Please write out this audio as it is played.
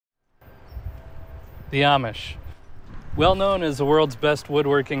The Amish, well known as the world's best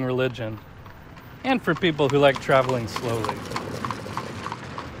woodworking religion, and for people who like traveling slowly.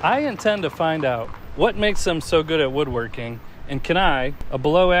 I intend to find out what makes them so good at woodworking, and can I, a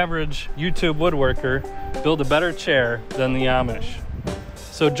below average YouTube woodworker, build a better chair than the Amish?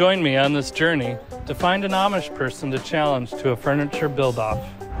 So join me on this journey to find an Amish person to challenge to a furniture build-off.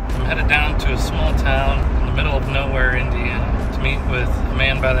 I'm headed down to a small town in the middle of nowhere, Indiana, to meet with a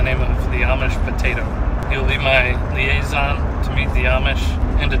man by the name of the Amish Potato. He'll be my liaison to meet the Amish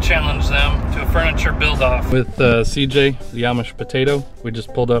and to challenge them to a furniture build-off. With CJ, the Amish Potato, we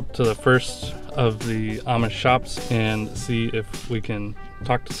just pulled up to the first of the Amish shops and see if we can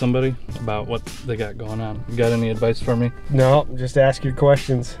talk to somebody about what they got going on. You got any advice for me? No, just ask your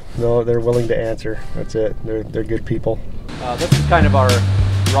questions. No, they're willing to answer. That's it. They're good people. This is kind of our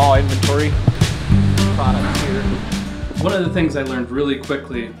raw inventory products here. One of the things I learned really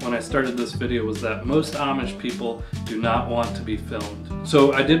quickly when I started this video was that most Amish people do not want to be filmed.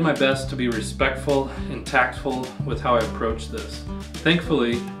 So I did my best to be respectful and tactful with how I approached this.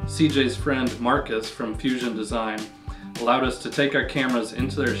 Thankfully, CJ's friend Marcus from Fusion Design allowed us to take our cameras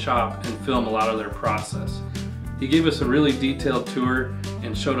into their shop and film a lot of their process. He gave us a really detailed tour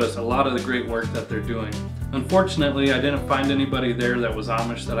and showed us a lot of the great work that they're doing. Unfortunately, I didn't find anybody there that was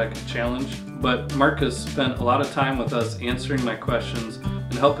Amish that I could challenge, but Marcus spent a lot of time with us answering my questions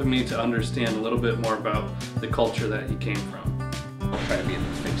and helping me to understand a little bit more about the culture that he came from. I'll try to be in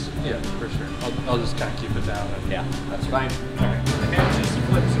the face. Yeah, for sure. I'll just kind of keep it down. Yeah, that's fine. All right. The hand just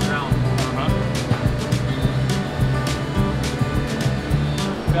flips around.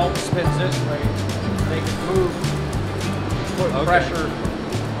 Belt spins this way. They can move, put pressure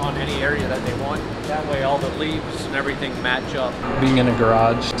on any area that they want. That way all the leaves and everything match up. Being in a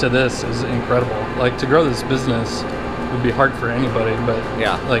garage to this is incredible. Like, to grow this business would be hard for anybody, but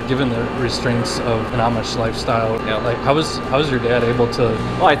yeah, like, given the restraints of an Amish lifestyle, yeah, like how was your dad able to?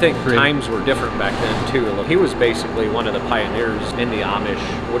 Well, I think times were different back then too. He was basically one of the pioneers in the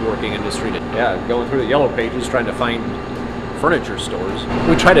Amish woodworking industry. Yeah, going through the yellow pages trying to find furniture stores.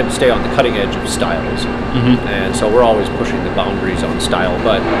 We try to stay on the cutting edge of styles, and so we're always pushing the boundaries on style,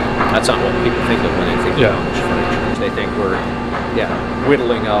 but that's not what people think of when they think of Amish furniture. They think we're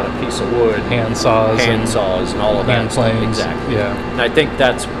whittling out a piece of wood, hand saws and all of that stuff. Exactly. Yeah. And I think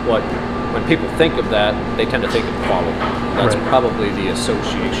that's what, when people think of that, they tend to think of quality. That's probably the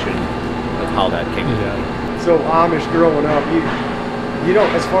association of how that came to be. So Amish growing up, you don't,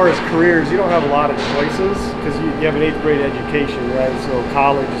 as far as careers, you don't have a lot of choices because you have an 8th grade education, right? So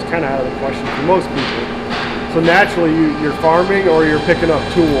college is kind of out of the question for most people. So naturally you're farming or you're picking up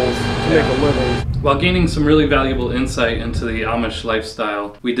tools to make a living. While gaining some really valuable insight into the Amish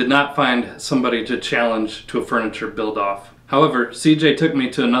lifestyle, we did not find somebody to challenge to a furniture build-off. However, CJ took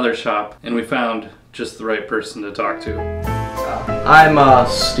me to another shop and we found just the right person to talk to. I'm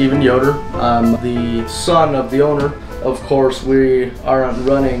Stephen Yoder. I'm the son of the owner. Of course, we aren't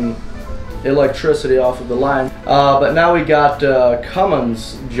running electricity off of the line, but now we got a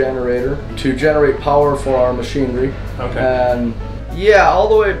Cummins generator to generate power for our machinery. Okay. And yeah, all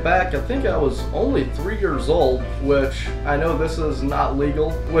the way back, I think I was only 3 years old, which I know this is not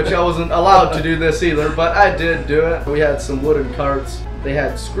legal, which I wasn't allowed to do this either, but I did do it. We had some wooden carts. They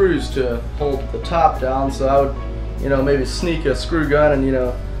had screws to hold the top down, so I would, maybe sneak a screw gun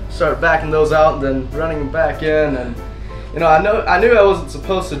and, start backing those out and then running them back in. And I knew I wasn't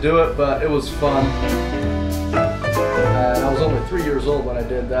supposed to do it, but it was fun. And I was only 3 years old when I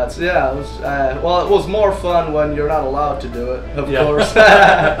did that. So yeah, it was, it was more fun when you're not allowed to do it, of course.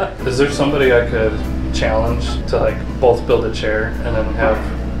 Is there somebody I could challenge to both build a chair and then have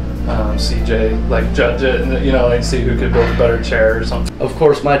CJ judge it and see who could build a better chair or something? Of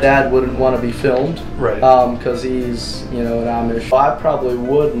course, my dad wouldn't want to be filmed, right? Because he's an Amish. I probably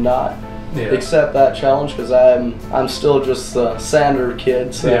would not accept that challenge because I'm still just a Sander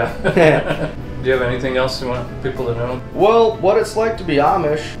kid. So. Yeah. Do you have anything else you want people to know? Well, what it's like to be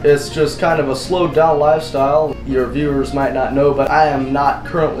Amish, it's just kind of a slowed down lifestyle. Your viewers might not know, but I am not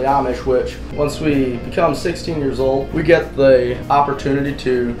currently Amish, which once we become 16 years old, we get the opportunity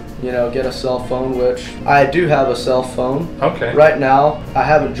to, get a cell phone, which I do have a cell phone. Okay. Right now, I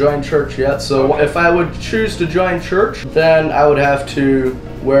haven't joined church yet, so if I would choose to join church, then I would have to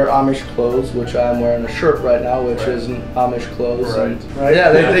wear Amish clothes, which I'm wearing a shirt right now, which isn't Amish clothes. Right.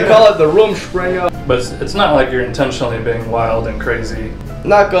 Yeah, they call it the Rumspringa. But it's not like you're intentionally being wild and crazy.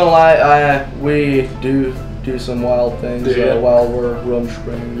 Not gonna lie, we do some wild things while we're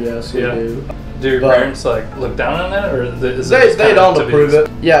Rumspringa. Yes, we do. Do your parents look down on that, or is they don't approve it?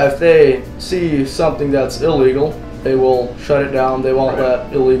 Yeah, if they see something that's illegal, they will shut it down. They won't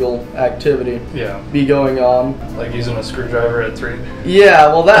let illegal activity be going on. Like using a screwdriver at 3? Yeah,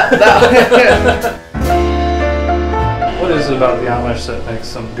 well that What is it about the Amish that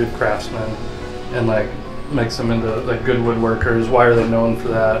makes them good craftsmen and like makes them into like good woodworkers? Why are they known for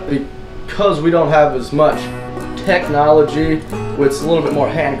that? Because we don't have as much technology, it's a little bit more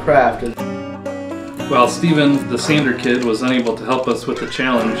handcrafted. While Steven, the sander kid, was unable to help us with the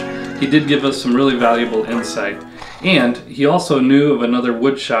challenge, he did give us some really valuable insight. And he also knew of another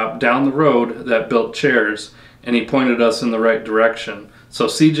wood shop down the road that built chairs, and he pointed us in the right direction. So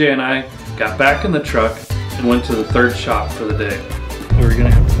CJ and I got back in the truck and went to the third shop for the day. We're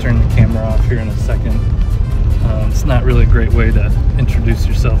gonna have to turn the camera off here in a second. It's not really a great way to introduce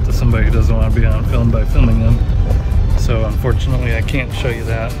yourself to somebody who doesn't want to be on film by filming them. So unfortunately I can't show you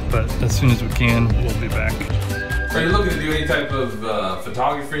that, but as soon as we can, we'll be back. Are you looking to do any type of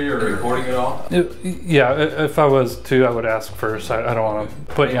photography or recording at all? Yeah, if I was to, I would ask first. I don't want to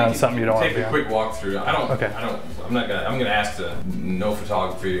put you on something you don't want to be on. Take a quick walkthrough. I'm gonna ask to no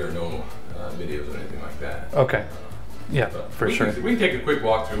photography or no videos or anything like that. Okay. Yeah, for sure. We can take a quick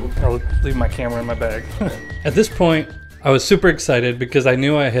walkthrough. I'll leave my camera in my bag. At this point, I was super excited because I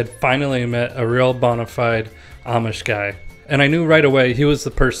knew I had finally met a real bona fide Amish guy. And I knew right away he was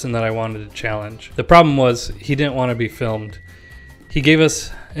the person that I wanted to challenge. The problem was he didn't want to be filmed. He gave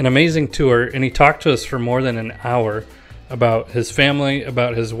us an amazing tour and he talked to us for more than an hour about his family,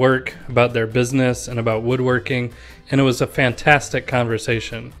 about his work, about their business, and about woodworking. And it was a fantastic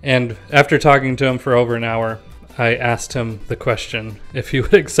conversation. And after talking to him for over an hour, I asked him the question if he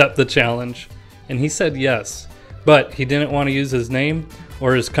would accept the challenge. And he said yes, but he didn't want to use his name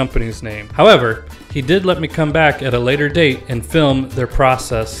or his company's name. However, he did let me come back at a later date and film their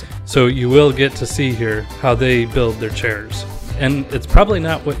process, so you will get to see here how they build their chairs. And it's probably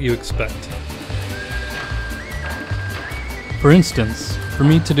not what you expect. For instance, for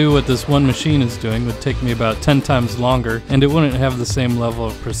me to do what this one machine is doing would take me about 10 times longer, and it wouldn't have the same level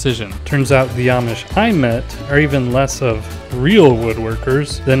of precision. Turns out the Amish I met are even less of real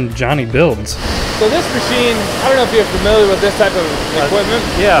woodworkers than Johnny builds. So this machine, I don't know if you're familiar with this type of equipment.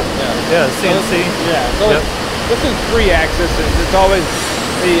 Yeah, CNC. So this is 3-axis. It's always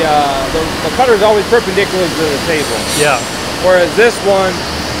the cutter is always perpendicular to the table. Yeah. Whereas this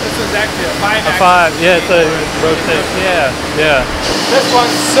is actually a 5-axis. Yeah, it's a rotate. Yeah. This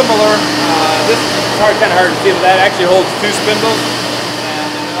one's similar. This is kind of hard to see, but that actually holds 2 spindles, and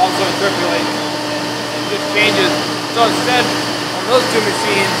it also interpolates. It just changes. So instead, on those 2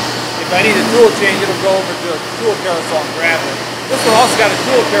 machines, if I need a tool change, it'll go over to a tool carousel and grab it. This one also got a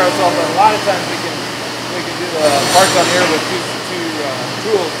tool carousel, but a lot of times we can do the parts on here with two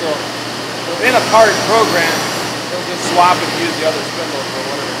tools. So within a part program, it'll just swap and use the other spindle for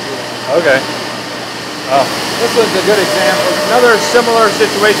whatever tool. Okay. Oh. This one's a good example. Another similar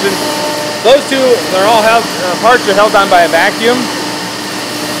situation. Those two, they're all held. Parts are held on by a vacuum.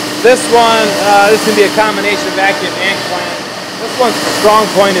 This one, this can be a combination of vacuum and clamp. This one's strong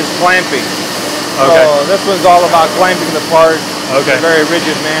point is clamping. Okay. So this one's all about clamping the part in Okay. a very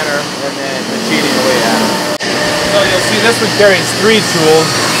rigid manner and then machining away at it. So you'll see this one carries 3 tools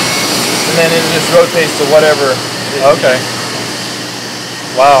and then it just rotates to whatever. Okay.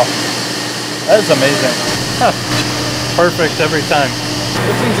 Wow. That is amazing. Huh. Perfect every time.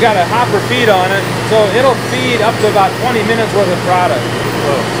 This one's got a hopper feed on it, so it'll feed up to about 20 minutes worth of product.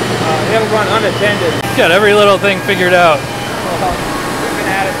 It'll run unattended. Got every little thing figured out. We've been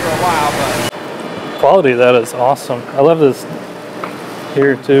at it for a while, but Quality of that is awesome. I love this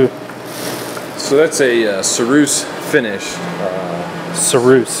here too. So that's a Cerusse finish.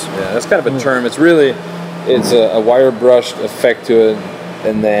 Cerusse. Yeah, that's kind of a term. It's a wire brushed effect to it,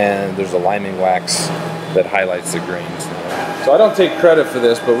 and then there's a liming wax that highlights the grains. So I don't take credit for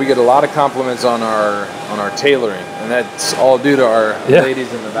this, but we get a lot of compliments on our tailoring, and that's all due to our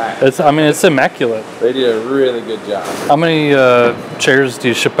ladies in the back. It's immaculate. They did a really good job. How many chairs do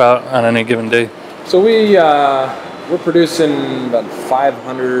you ship out on any given day? So we're producing about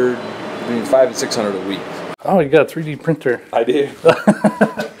 500, between 500 and 600 a week. Oh, you got a 3D printer. I do.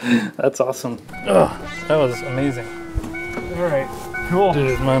 That's awesome. Oh, that was amazing. All right, cool.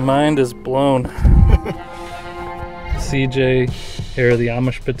 Dude, my mind is blown. CJ, here, the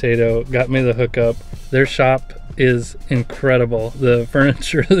Amish Potato, got me the hookup. Their shop is incredible. The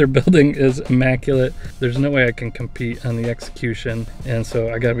furniture they're building is immaculate. There's no way I can compete on the execution. And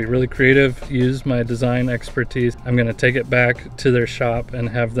so I gotta be really creative, use my design expertise. I'm gonna take it back to their shop and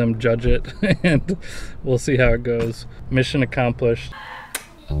have them judge it, and we'll see how it goes. Mission accomplished.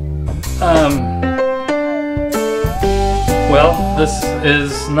 Well, this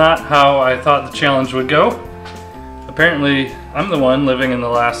is not how I thought the challenge would go. Apparently, I'm the one living in the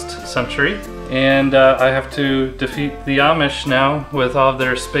last century, and I have to defeat the Amish now with all of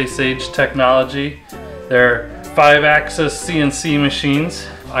their space-age technology, their 5-axis CNC machines.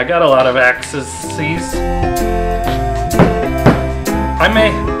 I got a lot of axes. I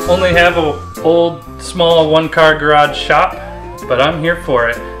may only have an old, small one-car garage shop, but I'm here for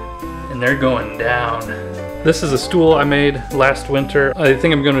it, and they're going down. This is a stool I made last winter. I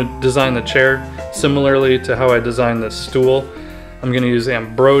think I'm going to design the chair similarly to how I designed this stool. I'm going to use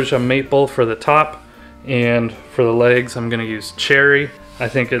ambrosia maple for the top, and for the legs I'm going to use cherry. I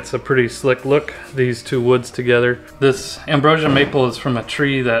think it's a pretty slick look, these two woods together. This ambrosia maple is from a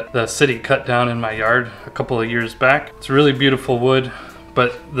tree that the city cut down in my yard a couple of years back. It's a really beautiful wood,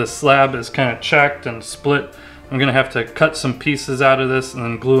 but the slab is kind of checked and split. I'm going to have to cut some pieces out of this and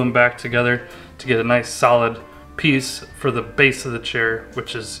then glue them back together to get a nice solid piece for the base of the chair,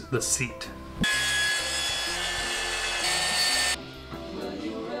 which is the seat.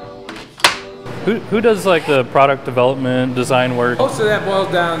 Who does like the product development, design work? Most of that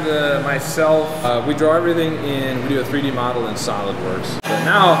boils down to myself. We draw everything in, we do a 3D model in SolidWorks. But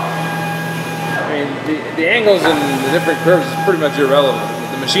now, I mean, the angles and the different curves is pretty much irrelevant.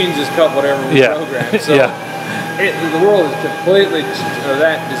 The machine just cut whatever we program. So the world is completely, or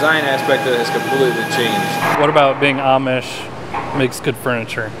that design aspect of it has completely changed. What about being Amish makes good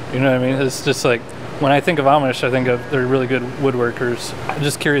furniture? You know what I mean? It's just like, when I think of Amish, I think of they're really good woodworkers. I'm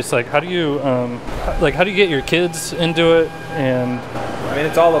just curious, like, how do you get your kids into it? And I mean,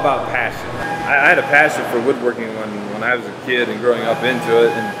 it's all about passion. I had a passion for woodworking when I was a kid and growing up into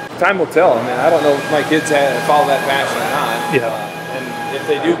it, and time will tell. I mean, I don't know if my kids follow that passion or not. Yeah. And if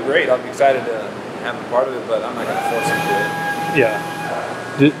they do, great. I'll be excited to have a part of it, but I'm not going to force them to it.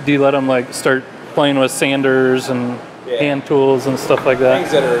 Yeah. Do you let them like start playing with sanders and hand tools and stuff like that?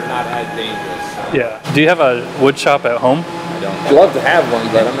 Things that are not as dangerous. Yeah. Do you have a wood shop at home? I don't. I'd love to have one,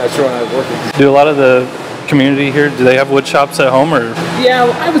 but I'm not sure when I was working. Do a lot of the community here, do they have wood shops at home, or? Yeah,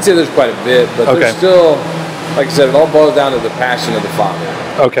 I would say there's quite a bit, but there's still, like I said, it all boils down to the passion of the father.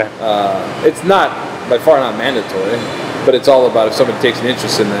 Okay. It's not, by far not mandatory, but it's all about if somebody takes an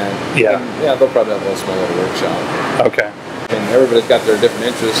interest in that. Yeah. Yeah, they'll probably have a little small little workshop. Okay. And everybody's got their different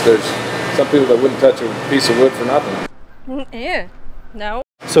interests. There's some people that wouldn't touch a piece of wood for nothing. Ew. No.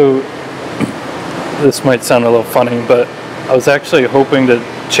 So, this might sound a little funny, but I was actually hoping to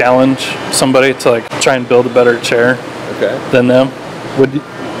challenge somebody to like try and build a better chair than them.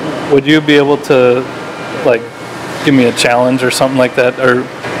 Would you be able to like give me a challenge or something like that? Or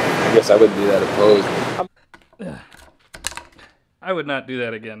I guess I wouldn't be that opposed. I would not do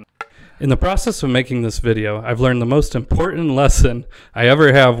that again. In the process of making this video, I've learned the most important lesson I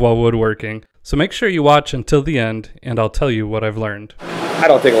ever have while woodworking. So make sure you watch until the end, and I'll tell you what I've learned. I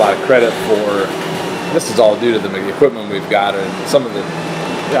don't take a lot of credit for, this is all due to the equipment we've got, and some of the,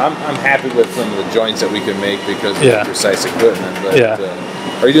 I'm happy with some of the joints that we can make because of the precise equipment. But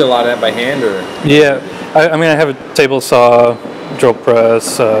are you doing a lot of that by hand, or? Yeah, I mean, I have a table saw, drill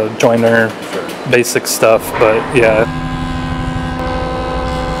press, joiner, basic stuff, but yeah.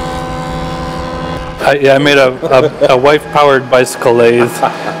 I made a wife-powered bicycle lathe,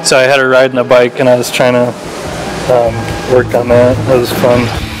 so I had her riding a bike, and I was trying to work on that. That was fun.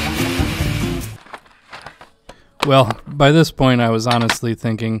 Well, by this point, I was honestly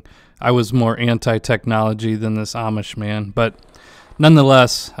thinking I was more anti-technology than this Amish man, but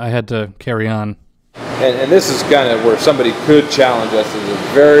nonetheless, I had to carry on. And this is kind of where somebody could challenge us as a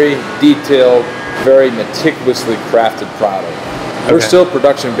very detailed, very meticulously crafted product. We're still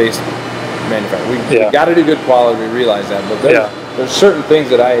production-based manufacturing. We got to do good quality, we realize that, but there's certain things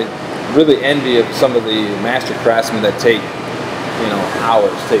that I really envy of some of the master craftsmen that take,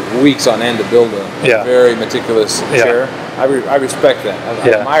 hours, take weeks on end to build a very meticulous chair. I respect that.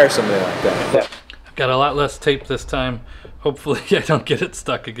 I admire somebody like that. Yeah. I've got a lot less tape this time. Hopefully I don't get it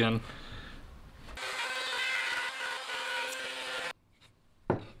stuck again.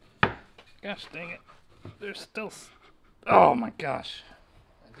 Gosh dang it. There's still... Oh my gosh.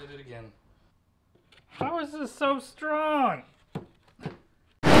 I did it again. How is this so strong?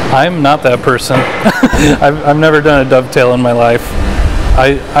 I'm not that person. I've never done a dovetail in my life.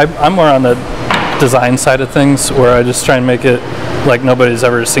 I'm more on the design side of things, where I just try and make it like nobody's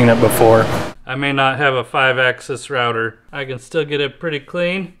ever seen it before. I may not have a 5-axis router. I can still get it pretty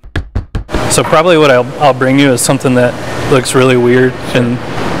clean. So probably what I'll bring you is something that looks really weird, and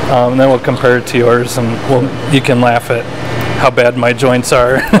then we'll compare it to yours, and you can laugh at how bad my joints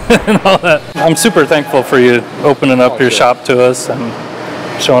are and all that. I'm super thankful for you opening up your shop to us and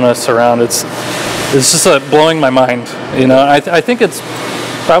showing us around. It's just blowing my mind, I think it's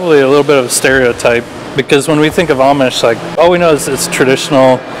probably a little bit of a stereotype because when we think of Amish, like all we know is it's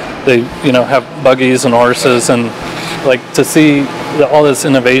traditional. They, you know, have buggies and horses, and like to see all this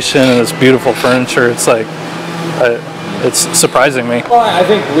innovation and this beautiful furniture, it's like it's surprising me. Well, I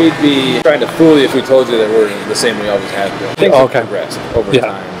think we'd be trying to fool you if we told you that we're the same we always have been. Things have progressed over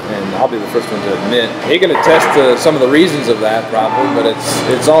time, and I'll be the first one to admit. You can attest to some of the reasons of that, probably, but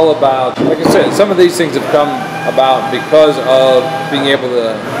it's all about, like I said, some of these things have come about because of being able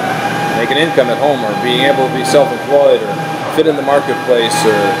to make an income at home, or being able to be self-employed, or fit in the marketplace,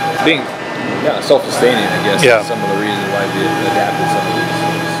 or being self-sustaining, I guess, is some of the reasons why we adapted some of these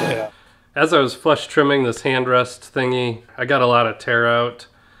things. So. Yeah. As I was flush trimming this handrest thingy, I got a lot of tear out,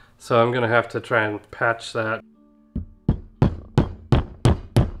 so I'm gonna have to try and patch that.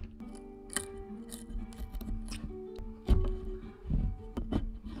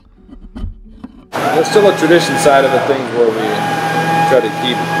 There's still a tradition side of the things where we try to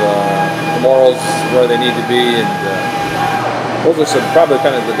keep the morals where they need to be, and those are probably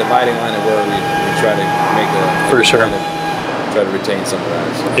kind of the dividing line of where we try to make try to retain some of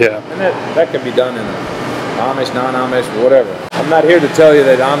that. So. Yeah. And that can be done in Amish, non-Amish, whatever. I'm not here to tell you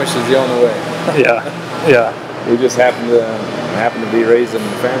that Amish is the only way. Yeah. We just happen to be raised in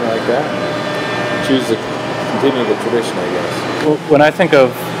a family like that. And choose to continue the tradition, I guess. Well, when I think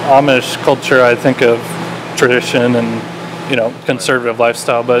of Amish culture, I think of tradition and, you know, conservative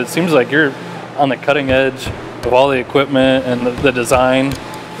lifestyle, but it seems like you're on the cutting edge of all the equipment and the design.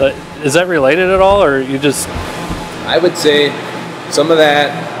 Is that related at all, or you just... I would say some of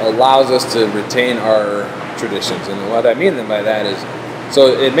that allows us to retain our traditions, and what I mean by that is, so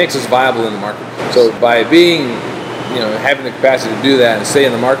it makes us viable in the marketplace. So by being, you know, having the capacity to do that and stay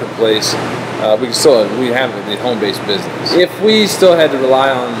in the marketplace, we have the home-based business. If we still had to rely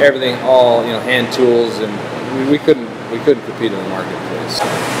on everything, all, you know, hand tools, and we couldn't compete in the marketplace.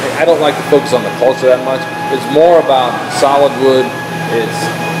 I don't like to focus on the culture that much. It's more about solid wood. It's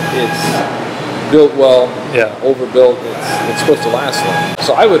built well, overbuilt. It's supposed to last long.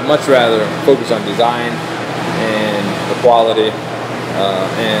 So I would much rather focus on design and the quality,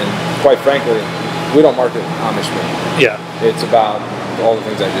 and quite frankly, we don't market Amish men. Yeah. It's about all the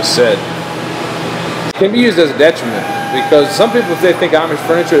things I just said. It can be used as a detriment, because some people, if they think Amish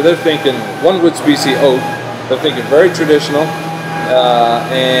furniture, they're thinking one wood species oak. They're thinking very traditional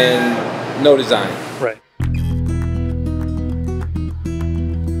and no design. Right.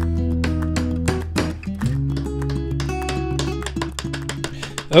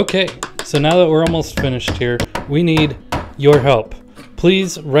 Okay, so now that we're almost finished here, we need your help.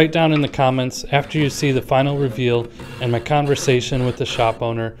 Please write down in the comments after you see the final reveal and my conversation with the shop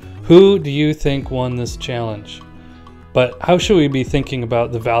owner, who do you think won this challenge? But how should we be thinking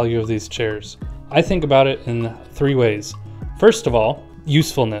about the value of these chairs? I think about it in 3 ways. First of all,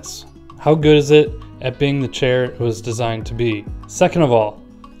 usefulness. How good is it at being the chair it was designed to be? Second of all,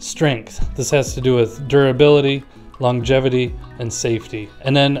 strength. This has to do with durability, longevity, and safety.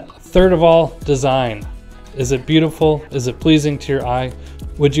 And then third of all, design. Is it beautiful? Is it pleasing to your eye?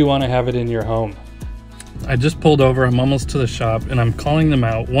 Would you want to have it in your home? I just pulled over, I'm almost to the shop, and I'm calling them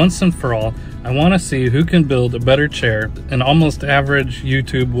out once and for all. I want to see who can build a better chair, an almost average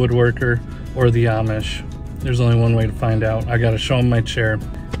YouTube woodworker or the Amish. There's only one way to find out. I got to show them my chair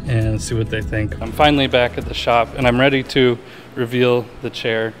and see what they think. I'm finally back at the shop, and I'm ready to reveal the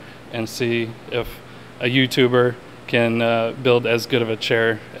chair and see if a YouTuber can build as good of a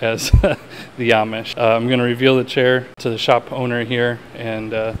chair as the Amish. I'm going to reveal the chair to the shop owner here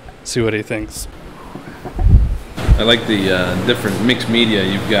and see what he thinks. I like the different mixed media.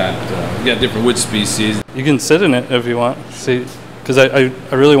 You've got different wood species. You can sit in it if you want. See, because I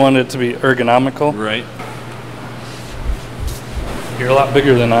really wanted it to be ergonomical. Right. You're a lot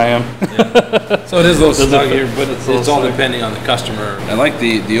bigger than I am. Yeah. So it is a little snug here, but it's all snug. depending on the customer. I like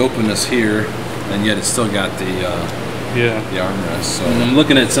the openness here, and yet it's still got the armrest. So I'm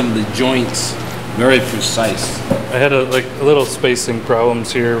looking at some of the joints, very precise. I had a little spacing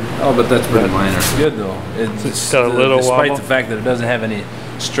problems here. Oh, but that's pretty minor. Good though. It's got a little despite wobble. the fact that it doesn't have any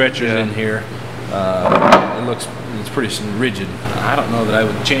stretchers in here, it's pretty rigid. I don't know that I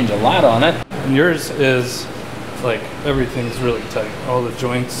would change a lot on it. And yours is like everything's really tight. All the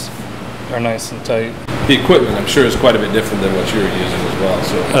joints are nice and tight. The equipment, I'm sure, is quite a bit different than what you're using as well.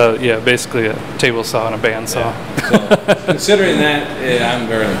 So yeah, basically a table saw and a bandsaw. Yeah. So considering that, I'm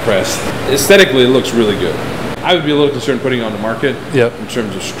very impressed. Aesthetically, it looks really good. I would be a little concerned putting it on the market. Yep. In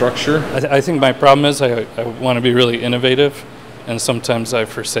terms of structure. I think my problem is I want to be really innovative, and sometimes I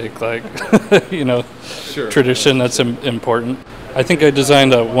forsake tradition that's important. I think I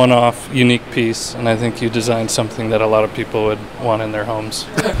designed a one-off, unique piece, and I think you designed something that a lot of people would want in their homes.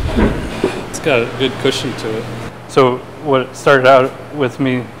 It's got a good cushion to it. So what started out with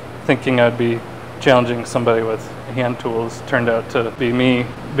me thinking I'd be challenging somebody with hand tools turned out to be me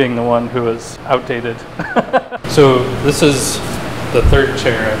being the one who was outdated. So this is the third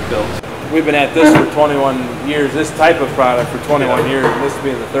chair I've built. We've been at this for 21 years, this type of product for 21 years, and this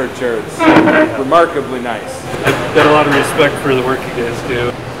being the third chair, it's remarkably nice. I've got a lot of respect for the work you guys do.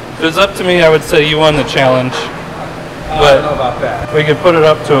 If it was up to me, I would say you won the challenge. I don't know about that. We could put it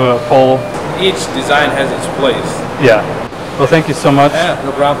up to a poll. Each design has its place. Yeah. Well, thank you so much. Yeah,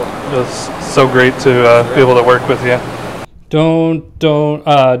 no problem. It was so great to be able to work with you. Don't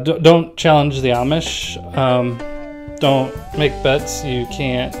challenge the Amish. Don't make bets you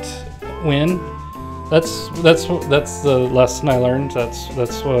can't win. That's the lesson I learned.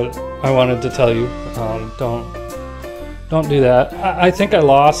 That's what I wanted to tell you. Don't do that. I think I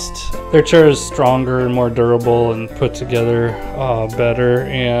lost. Their chair is stronger and more durable and put together better,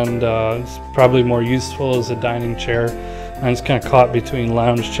 and it's probably more useful as a dining chair. Mine's kind of caught between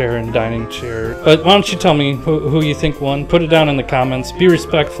lounge chair and dining chair. But why don't you tell me who you think won? Put it down in the comments. Be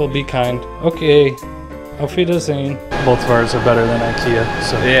respectful, be kind. Okay. Auf Wiedersehen. Both of ours are better than IKEA.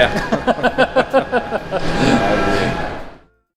 So. Yeah.